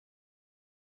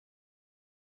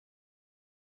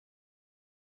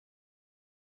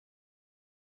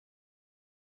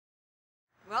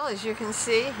Well, as you can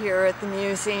see here at the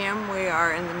museum, we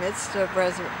are in the midst of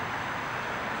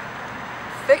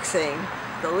fixing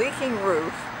the leaking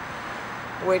roof,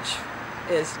 which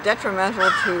is detrimental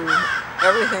to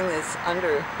everything that's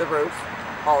under the roof,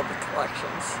 all the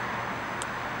collections.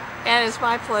 And it's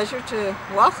my pleasure to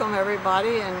welcome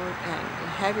everybody and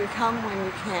have you come when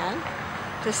you can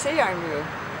to see our new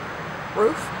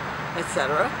roof,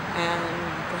 etc. And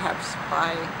perhaps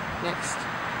by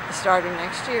the start of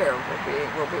next year,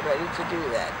 we'll be ready to do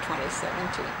that,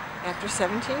 2017. After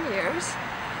 17 years,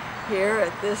 here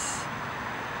at this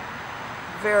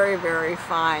very, very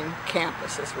fine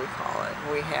campus, as we call it,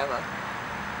 we have a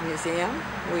museum,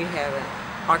 we have an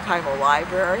archival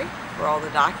library where all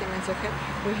the documents are kept.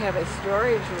 We have a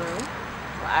storage room.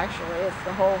 Well, actually, it's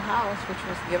the whole house, which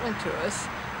was given to us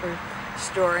for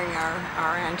storing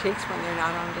our antiques when they're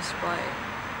not on display.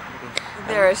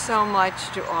 There is so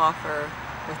much to offer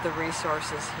with the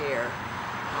resources here.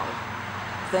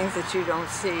 Things that you don't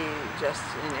see just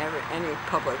in any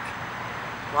public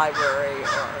library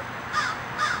or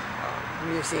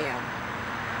museum.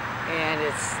 And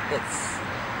it's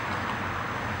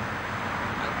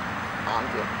on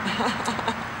you.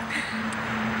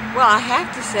 Well, I have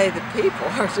to say the people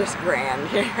are just grand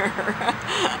here.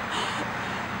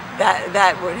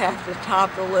 That would have to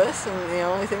top the list, and the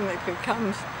only thing that could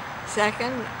come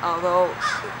second, although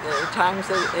there are times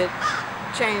that it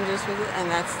changes with it,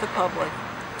 and that's the public.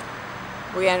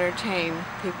 We entertain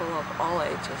people of all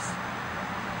ages,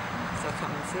 so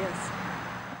come and see us.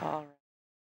 All right.